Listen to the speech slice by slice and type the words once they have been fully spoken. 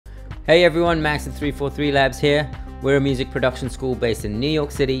Hey everyone, Max at 343 Labs here. We're a music production school based in New York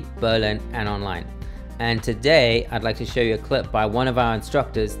City, Berlin, and online. And today I'd like to show you a clip by one of our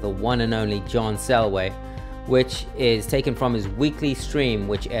instructors, the one and only John Selway, which is taken from his weekly stream,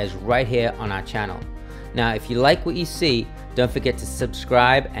 which airs right here on our channel. Now, if you like what you see, don't forget to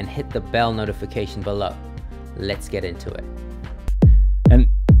subscribe and hit the bell notification below. Let's get into it. And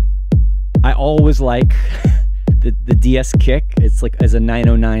I always like the DS kick. It's like as a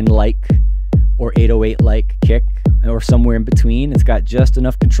 909 like or 808 like kick or somewhere in between. It's got just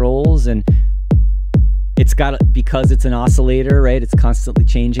enough controls, and it's got, because it's an oscillator, right? It's constantly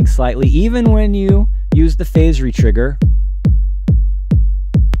changing slightly. Even when you use the phase retrigger,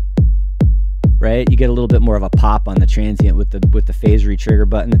 right? You get a little bit more of a pop on the transient with the phase retrigger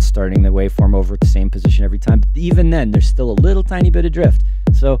button. It's starting the waveform over at the same position every time. But even then, there's still a little tiny bit of drift.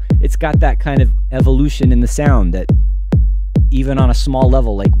 So it's got that kind of evolution in the sound that even on a small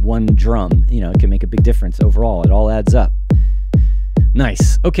level, like one drum, you know, it can make a big difference overall. It all adds up.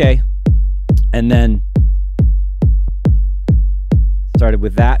 Nice. Okay. And then started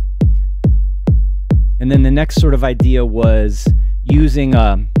with that. And then the next sort of idea was using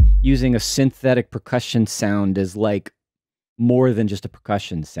a synthetic percussion sound as like more than just a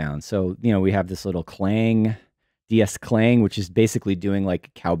percussion sound. So, you know, we have this little clang, DS clang, which is basically doing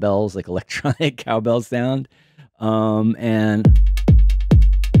like cowbells, like electronic cowbell sound. And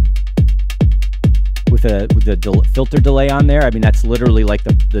with a filter delay on there, I mean, that's literally like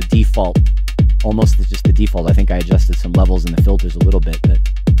the default, almost just the default. I think I adjusted some levels in the filters a little bit, but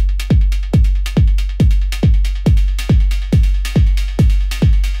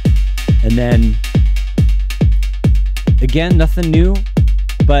and then again, nothing new,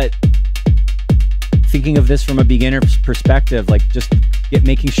 but thinking of this from a beginner's perspective, like just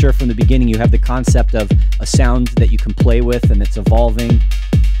making sure from the beginning you have the concept of a sound that you can play with and it's evolving.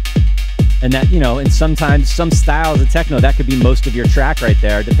 And that, you know, and sometimes some styles of techno, that could be most of your track right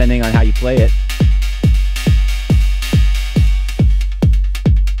there, depending on how you play it.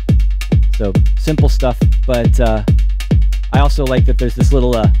 So simple stuff, but I also like that there's this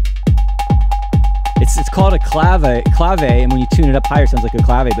little it's called a clave, and when you tune it up higher, it sounds like a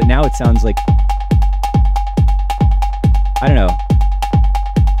clave, but now it sounds like, I don't know,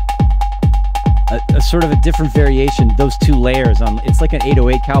 a sort of a different variation. Those two layers on, it's like an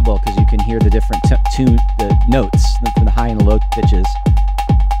 808 cowbell because you can hear the different the notes, the high and the low pitches.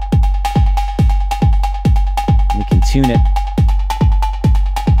 And you can tune it.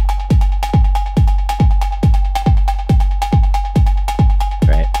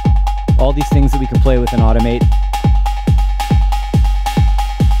 Right. All these things that we can play with and automate.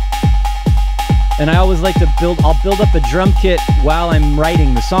 And I always like to I'll build up a drum kit while I'm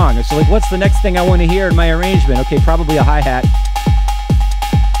writing the song. So like, what's the next thing I want to hear in my arrangement? Okay, probably a hi-hat.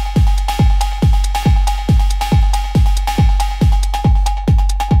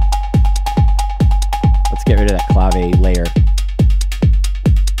 Let's get rid of that clave layer.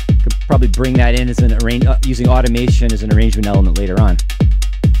 Could probably bring that in as an using automation as an arrangement element later on.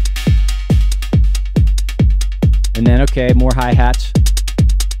 And then, okay, more hi-hats.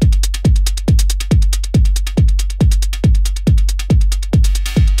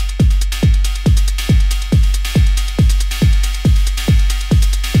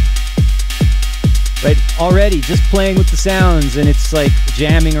 Right, already just playing with the sounds, and it's like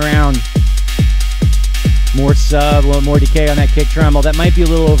jamming around. More sub, a little more decay on that kick drum. Well, that might be a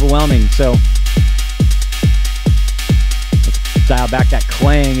little overwhelming, so let's dial back that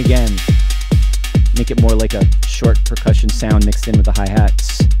clang again. Make it more like a short percussion sound mixed in with the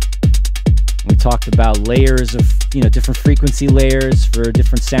hi-hats. We talked about layers of, you know, different frequency layers for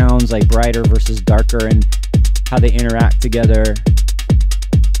different sounds, like brighter versus darker, and how they interact together.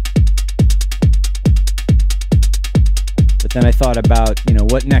 But then I thought about, you know,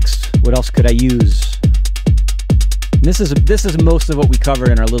 what next? What else could I use? And this is most of what we covered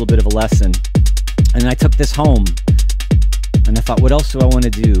in our little bit of a lesson. And I took this home, and I thought, what else do I want to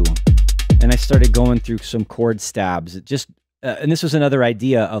do? And I started going through some chord stabs. It just, and this was another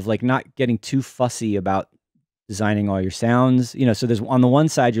idea of like not getting too fussy about designing all your sounds. You know, so there's, on the one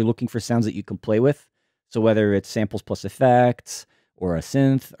side, you're looking for sounds that you can play with. So whether it's samples plus effects or a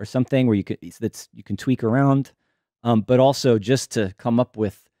synth or something where you can tweak around. But also just to come up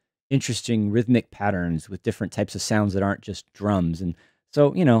with interesting rhythmic patterns with different types of sounds that aren't just drums. And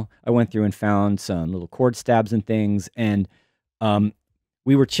so, you know, I went through and found some little chord stabs and things. And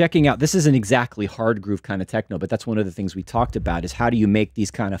we were checking out, this isn't exactly hard groove kind of techno, but that's one of the things we talked about, is how do you make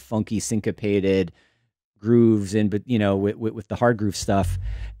these kind of funky syncopated grooves in, but you know, with the hard groove stuff.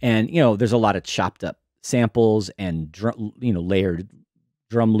 And, you know, there's a lot of chopped up samples and, you know, layered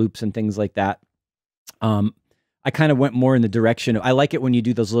drum loops and things like that. I kind of went more in the direction of, I like it when you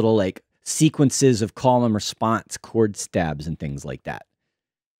do those little like sequences of call and response chord stabs and things like that.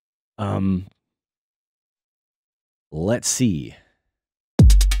 Let's see.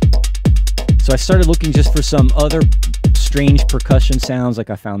 So I started looking just for some other strange percussion sounds. Like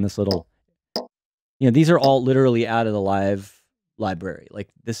I found this little, you know, these are all literally out of the live library. Like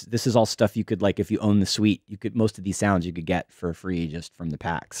this is all stuff you could, like, if you own the suite, you could, most of these sounds you could get for free just from the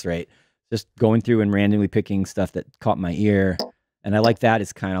packs, right? Just going through and randomly picking stuff that caught my ear. And I like that.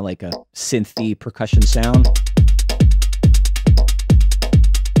 It's kind of like a synthy percussion sound.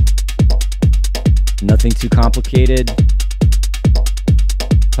 Nothing too complicated.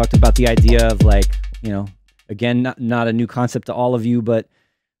 Talked about the idea of, like, you know, again, not a new concept to all of you, but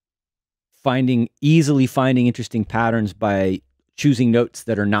easily finding interesting patterns by choosing notes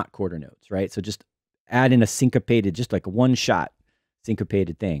that are not quarter notes, right? So just add in a syncopated, just like a one shot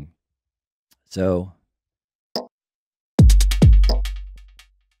syncopated thing. So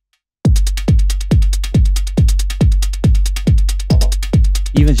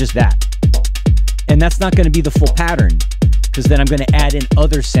even just that. And that's not going to be the full pattern, because then I'm going to add in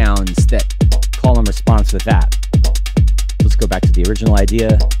other sounds that call and response with that. Let's go back to the original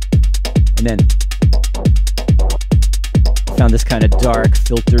idea. And then found this kind of dark,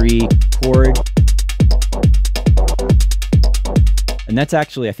 filtery chord. And that's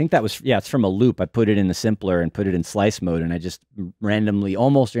actually, I think that was, yeah, it's from a loop. I put it in the simpler and put it in slice mode, and I just randomly,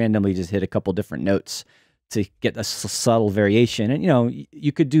 almost randomly, just hit a couple different notes to get a subtle variation. And, you know,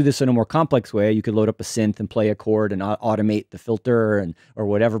 you could do this in a more complex way. You could load up a synth and play a chord and automate the filter and or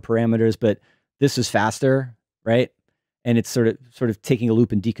whatever parameters, but this is faster, right? And it's sort of taking a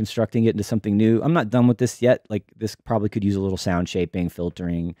loop and deconstructing it into something new. I'm not done with this yet. Like, this probably could use a little sound shaping,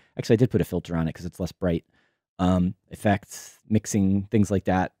 filtering. Actually, I did put a filter on it because it's less bright. Effects, mixing, things like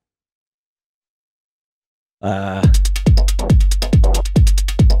that.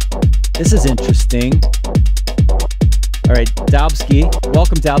 This is interesting. All right, Daubsky.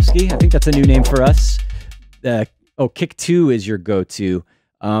 Welcome, Daubsky. I think that's a new name for us. Oh, Kick 2 is your go-to.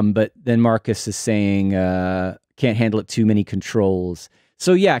 But then Marcus is saying, can't handle it, too many controls.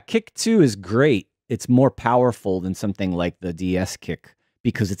 So yeah, Kick 2 is great. It's more powerful than something like the DS Kick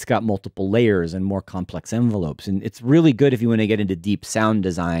because it's got multiple layers and more complex envelopes. And it's really good if you want to get into deep sound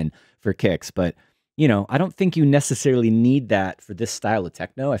design for kicks. But, you know, I don't think you necessarily need that for this style of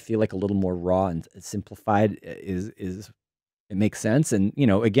techno. I feel like a little more raw and simplified it makes sense. And, you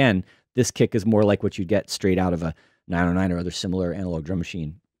know, again, this kick is more like what you'd get straight out of a 909 or other similar analog drum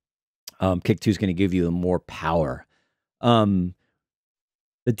machine. Kick 2 is going to give you more power. The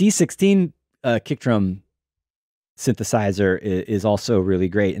D16 kick drum synthesizer is also really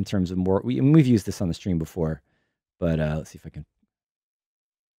great in terms of more. We've used this on the stream before, but let's see if I can.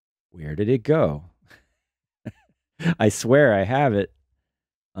 Where did it go? I swear I have it.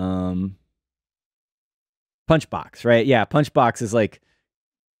 Punchbox, right? Yeah, Punchbox is like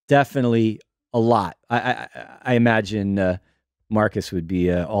definitely a lot. I imagine Marcus would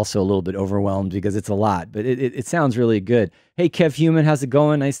be also a little bit overwhelmed because it's a lot, but it sounds really good. Hey, Kev Human, how's it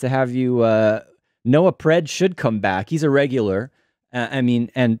going? Nice to have you. Noah Pred should come back. He's a regular. I mean,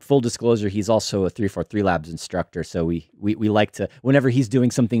 and full disclosure, he's also a 343 Labs instructor. So we like to, whenever he's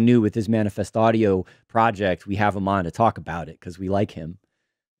doing something new with his Manifest Audio project, we have him on to talk about it because we like him.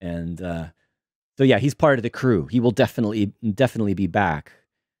 And so yeah, he's part of the crew. He will definitely be back.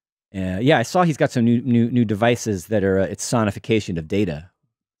 Yeah, I saw he's got some new devices that are it's sonification of data.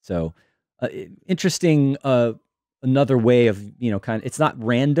 So interesting. Another way of, you know, kind of, it's not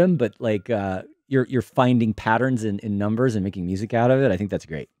random, but like you're finding patterns in numbers and making music out of it. I think that's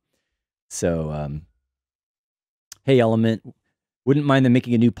great. So hey, Element, wouldn't mind them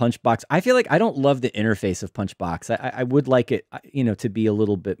making a new Punchbox. I feel like I don't love the interface of Punchbox. I would like it, you know, to be a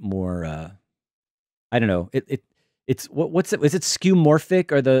little bit more. I don't know. It's what's it? Is it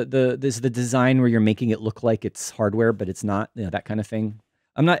skeuomorphic, or the design where you're making it look like it's hardware but it's not? You know, that kind of thing.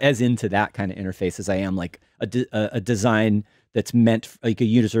 I'm not as into that kind of interface as I am like a design that's meant, like a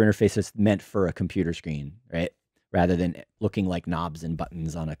user interface that's meant for a computer screen, right? Rather than looking like knobs and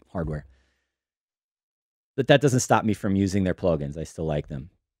buttons on a hardware. But that doesn't stop me from using their plugins. I still like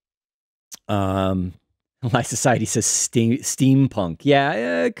them. My Society says steampunk.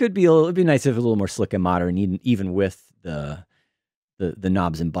 Yeah, it could be it'd be nice if it was a little more slick and modern, even with the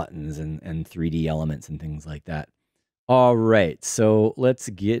knobs and buttons and 3D elements and things like that. All right, so let's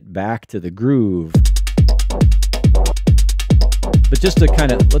get back to the groove. But just to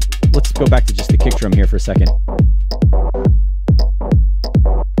kind of let's go back to just the kick drum here for a second.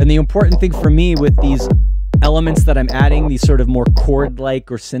 And the important thing for me with these elements that I'm adding, these sort of more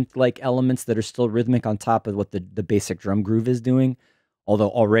chord-like or synth-like elements that are still rhythmic on top of what the basic drum groove is doing. Although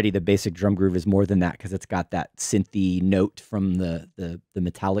already the basic drum groove is more than that because it's got that synthy note from the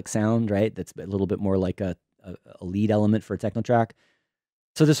metallic sound, right? That's a little bit more like a lead element for a techno track.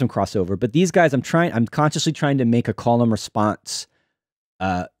 So there's some crossover. But these guys, I'm consciously trying to make a call and response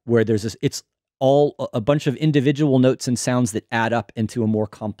where there's this, it's all a bunch of individual notes and sounds that add up into a more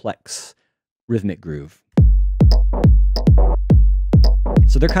complex rhythmic groove.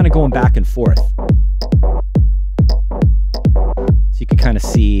 So they're kind of going back and forth. So you can kind of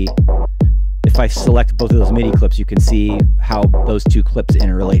see, if I select both of those MIDI clips, you can see how those two clips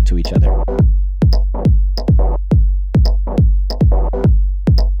interrelate to each other.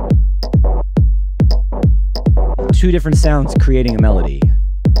 Two different sounds creating a melody.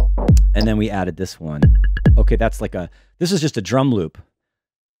 And then we added this one. Okay, that's like this is just a drum loop.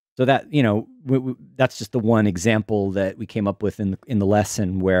 So that, you know, that's just the one example that we came up with in the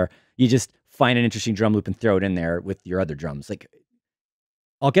lesson where you just find an interesting drum loop and throw it in there with your other drums. Like,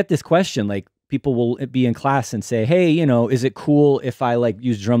 I'll get this question, like people will be in class and say, hey, you know, is it cool if I like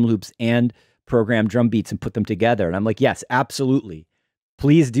use drum loops and program drum beats and put them together? And I'm like, yes, absolutely.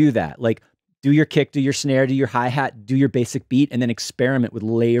 Please do that. Like, do your kick, do your snare, do your hi-hat, do your basic beat, and then experiment with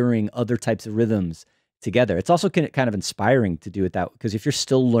layering other types of rhythms together. It's also kind of inspiring to do it that way, because if you're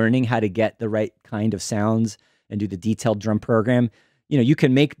still learning how to get the right kind of sounds and do the detailed drum program, you know, you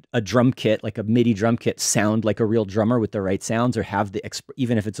can make a drum kit, like a MIDI drum kit, sound like a real drummer with the right sounds, or have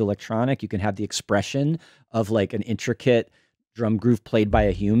even if it's electronic, you can have the expression of like an intricate drum groove played by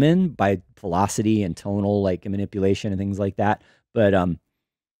a human, by velocity and tonal like manipulation and things like that. But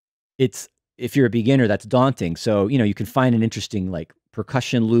if you're a beginner, that's daunting. So, you know, you can find an interesting like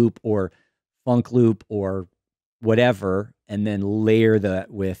percussion loop or funk loop or whatever, and then layer that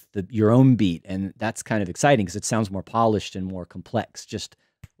with your own beat. And that's kind of exciting because it sounds more polished and more complex, just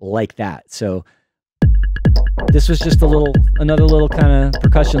like that. So this was just another little kind of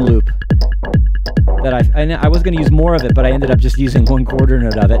percussion loop that I was going to use more of it, but I ended up just using 1/4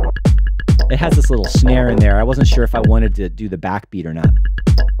 note of it. It has this little snare in there. I wasn't sure if I wanted to do the backbeat or not.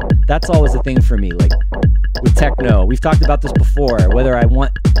 That's always a thing for me, like with techno. We've talked about this before, whether I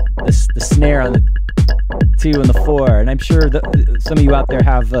want the snare on the 2 and the 4, and I'm sure some of you out there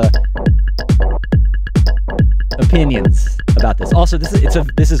have opinions about this. Also,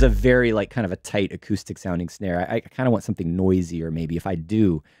 this is a very like kind of a tight acoustic sounding snare. I kind of want something noisier maybe if I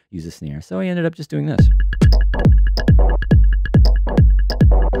do use a snare. So I ended up just doing this.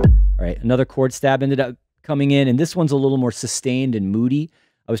 All right, another chord stab ended up coming in, and this one's a little more sustained and moody.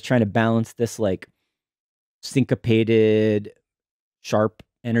 I was trying to balance this like syncopated, sharp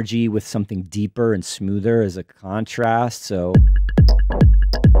energy with something deeper and smoother as a contrast. So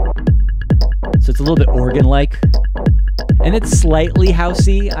it's a little bit organ-like, and it's slightly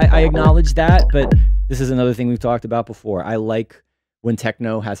housey. I acknowledge that, but this is another thing we've talked about before. I like when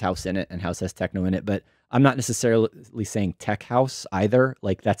techno has house in it and house has techno in it, but I'm not necessarily saying tech house either.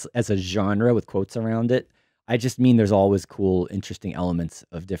 Like that's as a genre with quotes around it. I just mean there's always cool, interesting elements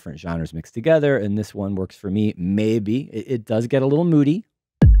of different genres mixed together, and this one works for me. Maybe. It does get a little moody.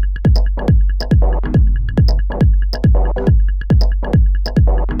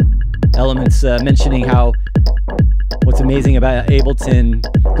 Elements mentioning how what's amazing about Ableton,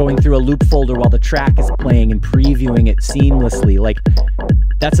 going through a loop folder while the track is playing and previewing it seamlessly. Like,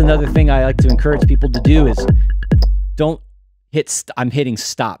 that's another thing I like to encourage people to do is don't I'm hitting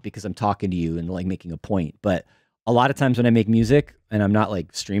stop because I'm talking to you and like making a point. But a lot of times when I make music and I'm not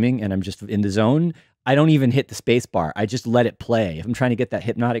like streaming and I'm just in the zone, I don't even hit the space bar. I just let it play. If I'm trying to get that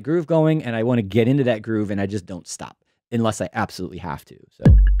hypnotic groove going and I want to get into that groove, and I just don't stop unless I absolutely have to. So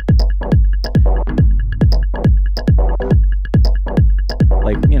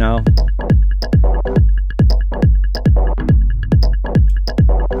like, you know,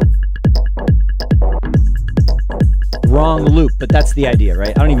 wrong loop, but that's the idea, right?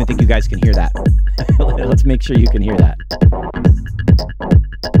 I don't even think you guys can hear that. Let's make sure you can hear that.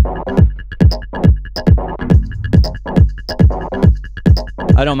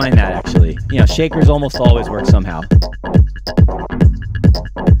 I don't mind that, actually. You know, shakers almost always work somehow.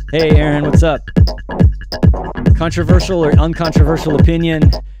 Hey, Aaron, what's up? Controversial or uncontroversial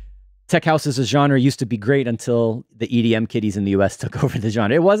opinion. Tech house as a genre used to be great until the EDM kiddies in the US took over the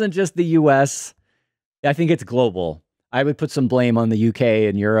genre. It wasn't just the US. I think it's global. I would put some blame on the UK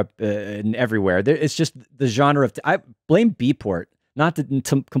and Europe and everywhere. It's just the genre of... I blame Beatport. Not to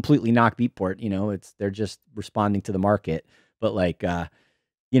completely knock Beatport. You know, they're just responding to the market. But like...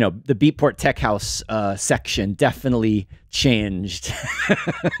 you know, the Beatport Tech House section definitely changed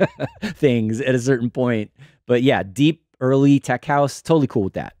things at a certain point. But yeah, deep, early tech house, totally cool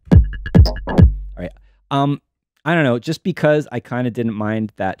with that. All right. I don't know, just because I kind of didn't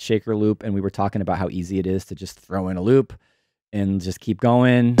mind that shaker loop, and we were talking about how easy it is to just throw in a loop and just keep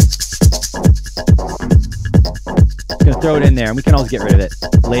going. I'm gonna throw it in there, and we can always get rid of it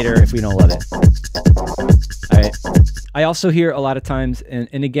later if we don't love it. All right. I also hear a lot of times,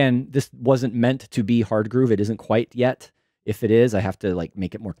 and again, this wasn't meant to be hard groove. It isn't quite yet. If it is, I have to like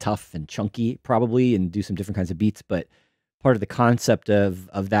make it more tough and chunky probably, and do some different kinds of beats. But part of the concept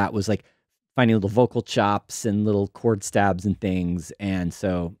of that was like finding little vocal chops and little chord stabs and things. And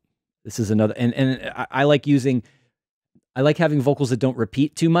so this is another, and I like having vocals that don't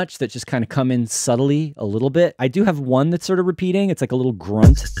repeat too much, that just kind of come in subtly a little bit. I do have one that's sort of repeating. It's like a little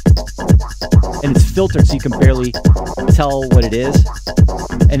grunt, and it's filtered so you can barely tell what it is.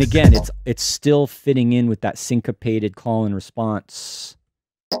 And again, it's still fitting in with that syncopated call and response.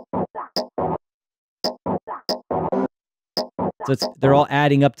 So they're all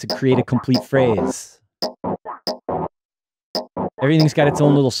adding up to create a complete phrase. Everything's got its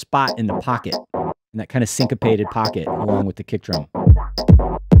own little spot in the pocket, in that kind of syncopated pocket, along with the kick drum.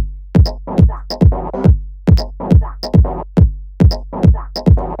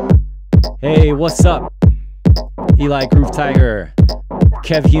 Hey, what's up? Eli Groove Tiger,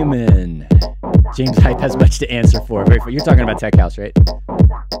 Kev Human, James Hype has much to answer for. You're talking about Tech House, right?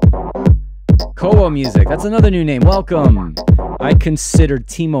 Koa Music, that's another new name. Welcome. I considered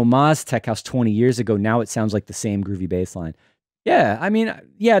Timo Ma's Tech House 20 years ago. Now it sounds like the same groovy bass line. Yeah, I mean,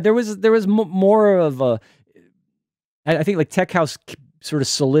 yeah, there was more of a, I think like Tech House sort of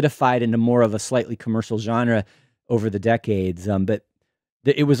solidified into more of a slightly commercial genre over the decades. But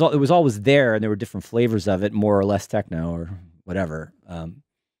it was always there, and there were different flavors of it, more or less techno or whatever.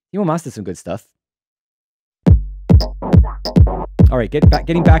 Timo Mas did some good stuff. All right, getting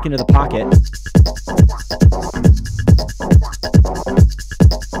back into the pocket.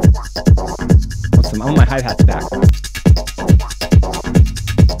 I want my hi-hats back.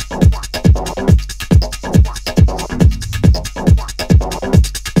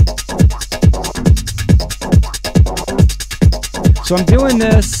 So I'm doing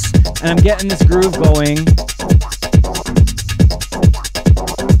this, and I'm getting this groove going.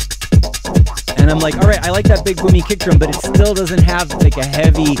 And I'm like, all right, I like that big boomy kick drum, but it still doesn't have like a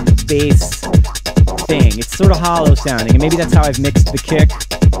heavy bass thing. It's sort of hollow sounding, and maybe that's how I've mixed the kick.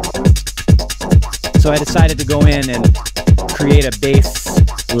 So I decided to go in and create a bass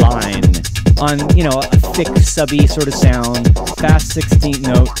line on, you know, a thick, subby sort of sound, fast 16th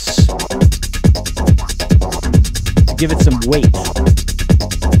notes, to give it some weight.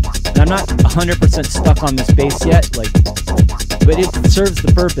 And I'm not 100% stuck on this bass yet, like, but it serves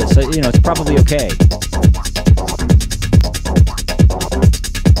the purpose. So, you know, it's probably okay.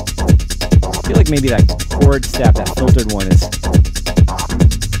 I feel like maybe that chord stab, that filtered one,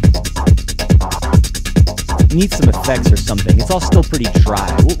 needs some effects or something. It's all still pretty dry.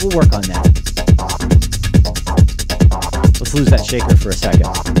 We'll work on that. Let's lose that shaker for a second.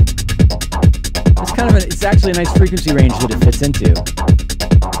 It's kind of it's actually a nice frequency range that it fits into.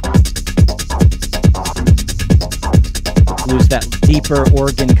 Let's lose that deeper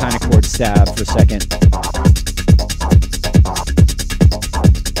organ kind of chord stab for a second.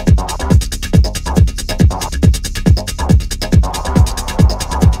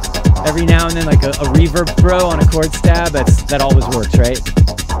 Every now and then, like a reverb throw on a chord stab, that always works, right?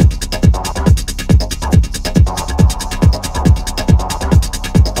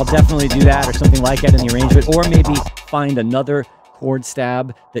 I'll definitely do that or something like that in the arrangement, or maybe find another chord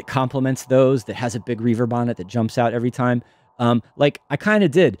stab that complements those, that has a big reverb on it that jumps out every time. Like I kind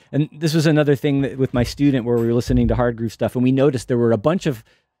of did. And this was another thing that, with my student, where we were listening to hard groove stuff, and we noticed there were a bunch of,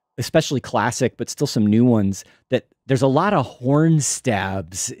 especially classic, but still some new ones, that there's a lot of horn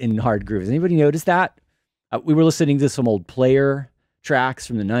stabs in hard grooves. Anybody notice that? We were listening to some old Player tracks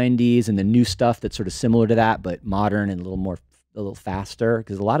from the 90s and the new stuff that's sort of similar to that, but modern and a little faster,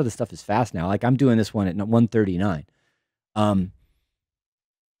 because a lot of the stuff is fast now. Like I'm doing this one at 139.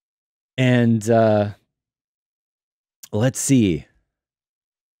 Let's see.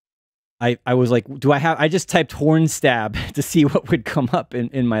 I was like, I just typed horn stab to see what would come up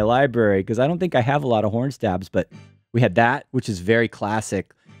in my library, because I don't think I have a lot of horn stabs, but we had that, which is very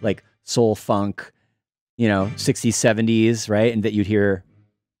classic, like soul funk, you know, 60s, 70s, right? And that you'd hear,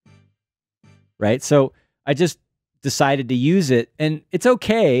 right? So I just decided to use it, and it's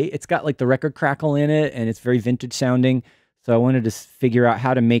okay. It's got like the record crackle in it, and it's very vintage sounding. So I wanted to figure out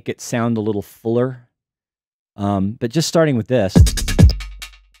how to make it sound a little fuller. But just starting with this.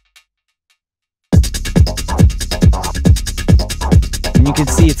 And you can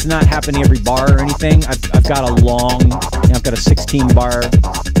see it's not happening every bar or anything. I've got a long, I've got a 16 bar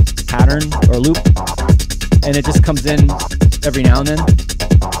pattern or loop, and it just comes in every now and then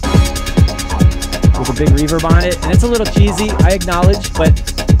with a big reverb on it. And it's a little cheesy, I acknowledge, but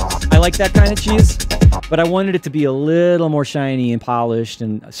I like that kind of cheese. But I wanted it to be a little more shiny and polished,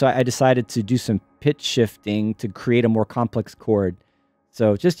 and so I decided to do some pitch shifting to create a more complex chord.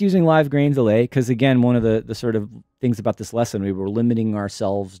 So just using live grain delay, because again, one of the sort of things about this lesson, we were limiting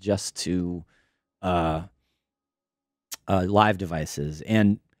ourselves just to live devices.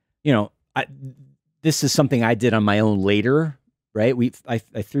 And, you know, this is something I did on my own later, right? I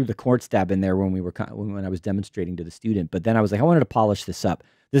threw the chord stab in there when I was demonstrating to the student, but then I was like, I wanted to polish this up.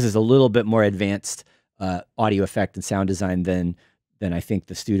 This is a little bit more advanced audio effect and sound design than I think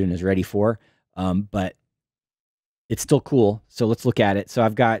the student is ready for, but it's still cool. So let's look at it. So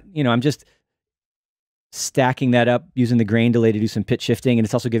I've got, you know, I'm just stacking that up using the grain delay to do some pitch shifting, and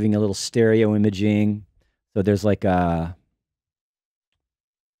it's also giving a little stereo imaging. So there's like a,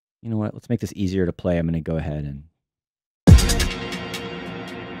 you know what, let's make this easier to play. I'm going to go ahead and,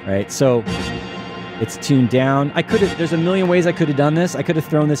 all right, so it's tuned down. I could have, there's a million ways I could have done this. I could have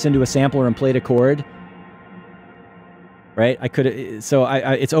thrown this into a sampler and played a chord, right? I could have, so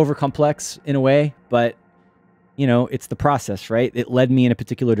it's over complex in a way, but you know, it's the process, right? It led me in a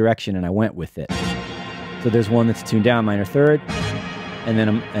particular direction and I went with it. So there's one that's tuned down, minor third, and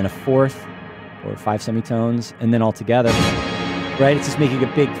then a fourth, or 5 semitones, and then all together, right? It's just making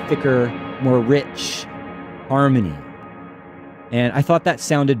a big, thicker, more rich harmony. And I thought that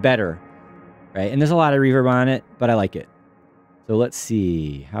sounded better, right? And there's a lot of reverb on it, but I like it. So let's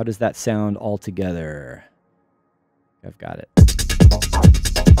see, how does that sound all together? I've got it.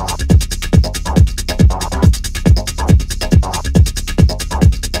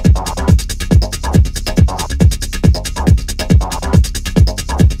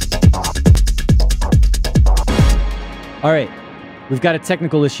 All right, we've got a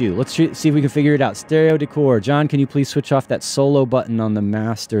technical issue. Let's see if we can figure it out. Stereo decor. John, can you please switch off that solo button on the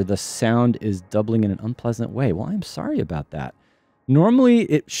master? The sound is doubling in an unpleasant way. Well, I'm sorry about that. Normally,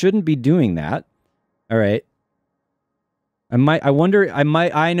 it shouldn't be doing that. All right.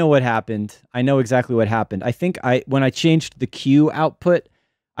 I know what happened. I know exactly what happened. I think when I changed the Q output,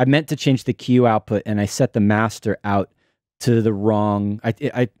 I meant to change the Q output, and I set the master out to the wrong,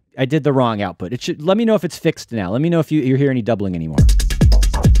 I did the wrong output. It should, let me know if it's fixed now. Let me know if you hear any doubling anymore.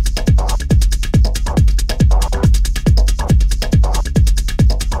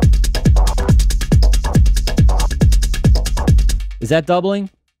 Is that doubling?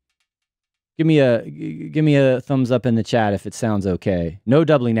 Give me a thumbs up in the chat if it sounds okay. No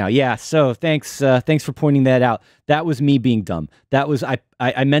doubling now. Yeah, so thanks for pointing that out. That was me being dumb. That was I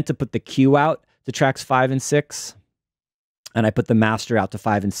meant to put the Q out to tracks 5 and 6. And I put the master out to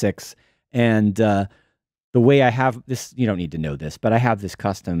 5 and 6. And the way I have this, you don't need to know this, but I have this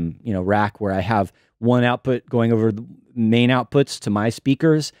custom, you know, rack where I have one output going over the main outputs to my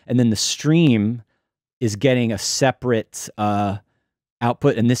speakers, and then the stream is getting a separate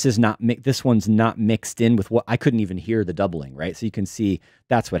output. And this one's not mixed in with what I couldn't even hear the doubling, right? So you can see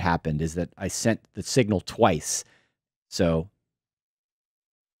that's what happened, is that I sent the signal twice. So,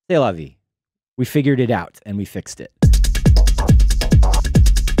 c'est la vie. We figured it out and we fixed it.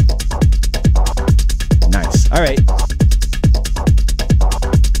 Nice. All right.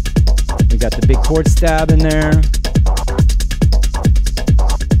 We got the big chord stab in there.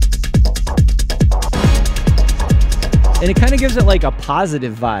 And it kind of gives it like a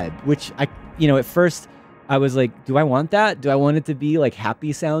positive vibe, which at first I was like, do I want that? Do I want it to be like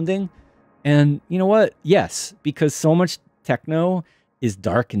happy sounding? And you know what? Yes, because so much techno is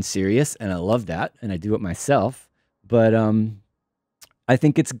dark and serious, and I love that, and I do it myself. But I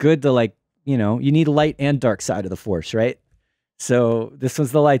think it's good to, like, you know, you need a light and dark side of the force, right? So this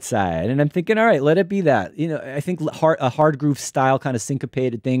was the light side, and I'm thinking, all right, let it be that. You know, I think a hard groove style kind of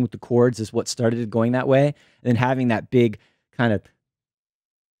syncopated thing with the chords is what started it going that way, and then having that big kind of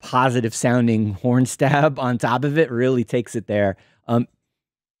positive sounding horn stab on top of it really takes it there.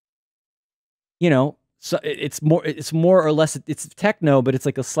 You know, so it's more or less, it's techno, but it's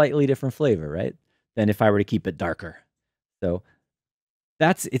like a slightly different flavor, right? Than if I were to keep it darker. So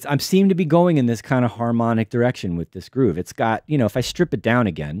I seem to be going in this kind of harmonic direction with this groove. It's got, you know, if I strip it down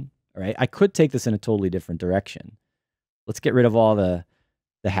again, all right, I could take this in a totally different direction. Let's get rid of all the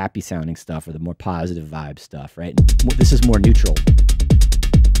happy sounding stuff or the more positive vibe stuff, right? This is more neutral.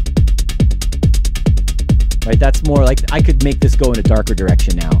 Right, that's more like, I could make this go in a darker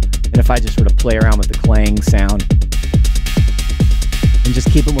direction now. And if I just sort of play around with the clang sound and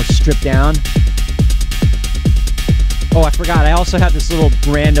just keep it more stripped down, Oh, I forgot. I also have this little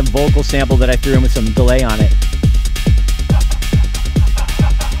random vocal sample that I threw in with some delay on it.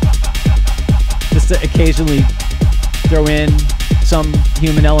 Just to occasionally throw in some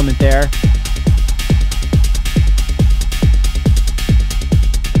human element there.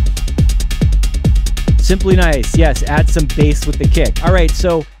 Simply nice. Yes, add some bass with the kick. All right,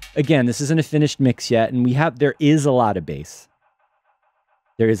 so again, this isn't a finished mix yet, and there is a lot of bass.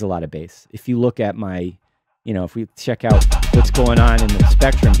 There is a lot of bass. If you look at my, if we check out what's going on in the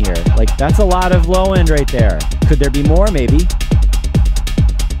spectrum here, like that's a lot of low end right there. Could there be more? Maybe.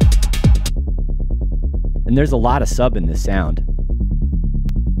 And there's a lot of sub in this sound.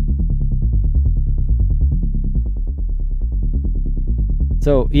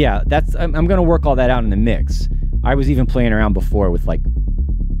 So yeah, I'm going to work all that out in the mix. I was even playing around before with like,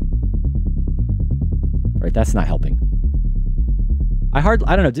 right, that's not helping. I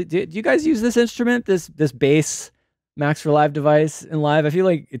don't know, do you guys use this instrument, this bass Max for Live device in live? I feel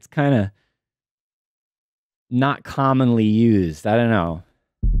like it's kind of not commonly used. I don't know.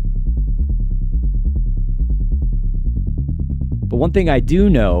 But one thing I do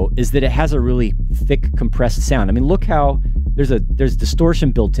know is that it has a really thick compressed sound. I mean, look how there's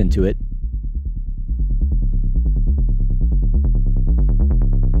distortion built into it.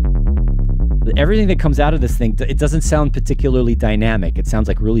 Everything that comes out of this thing, it doesn't sound particularly dynamic. It sounds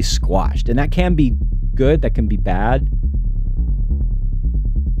like really squashed, and that can be good, that can be bad.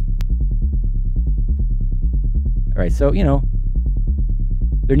 All right, so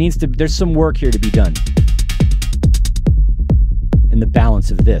there's some work here to be done in the balance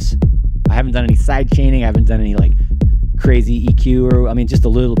of this. I haven't done any side chaining. I haven't done any like crazy EQ, or I mean just a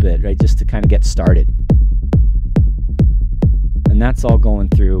little bit, right, just to kind of get started. And that's all going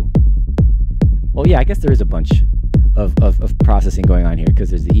through. Well, yeah, I guess there is a bunch of processing going on here, because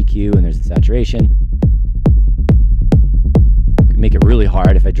there's the EQ and there's the saturation. Could make it really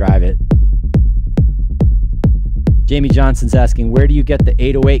hard if I drive it. Jamie Johnson's asking, where do you get the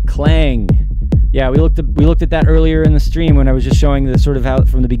 808 clang? Yeah, we looked at that earlier in the stream when I was just showing the sort of how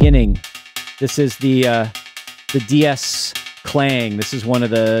from the beginning. This is the DS clang. This is one of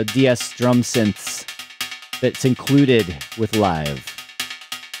the DS drum synths that's included with live.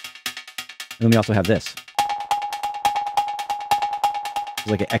 And then we also have this. There's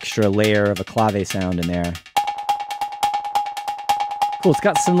like an extra layer of a clave sound in there. Cool, it's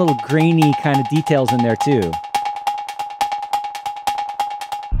got some little grainy kind of details in there too.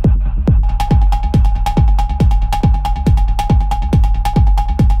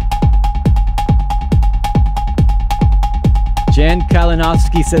 Jan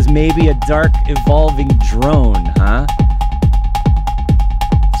Kalinowski says maybe a dark evolving drone, huh?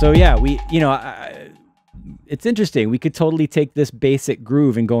 So yeah, it's interesting. We could totally take this basic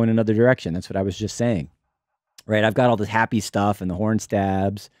groove and go in another direction. That's what I was just saying, right? I've got all this happy stuff and the horn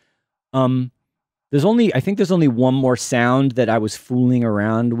stabs. I think there's only one more sound that I was fooling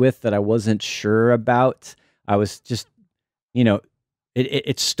around with that I wasn't sure about. I was just,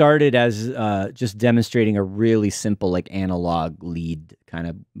 it started as just demonstrating a really simple like analog lead kind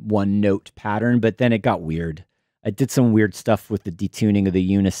of one note pattern, but then it got weird. I did some weird stuff with the detuning of the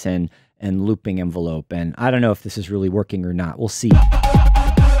unison and looping envelope, and I don't know if this is really working or not. We'll see.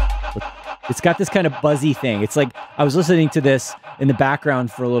 It's got this kind of buzzy thing. It's like I was listening to this in the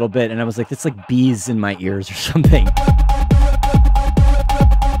background for a little bit, and I was like, it's like bees in my ears or something.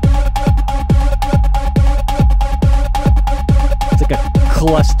 It's like a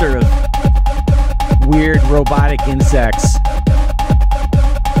cluster of weird robotic insects.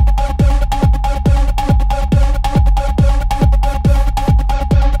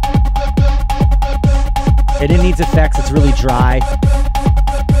 And it needs effects. It's really dry.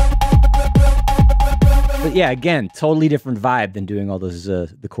 But yeah, again, totally different vibe than doing all those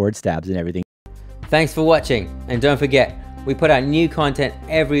the chord stabs and everything. Thanks for watching, and don't forget, we put out new content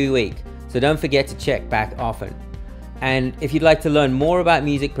every week, so don't forget to check back often. And if you'd like to learn more about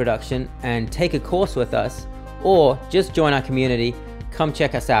music production and take a course with us, or just join our community, come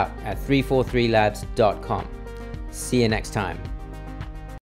check us out at 343labs.com. See you next time.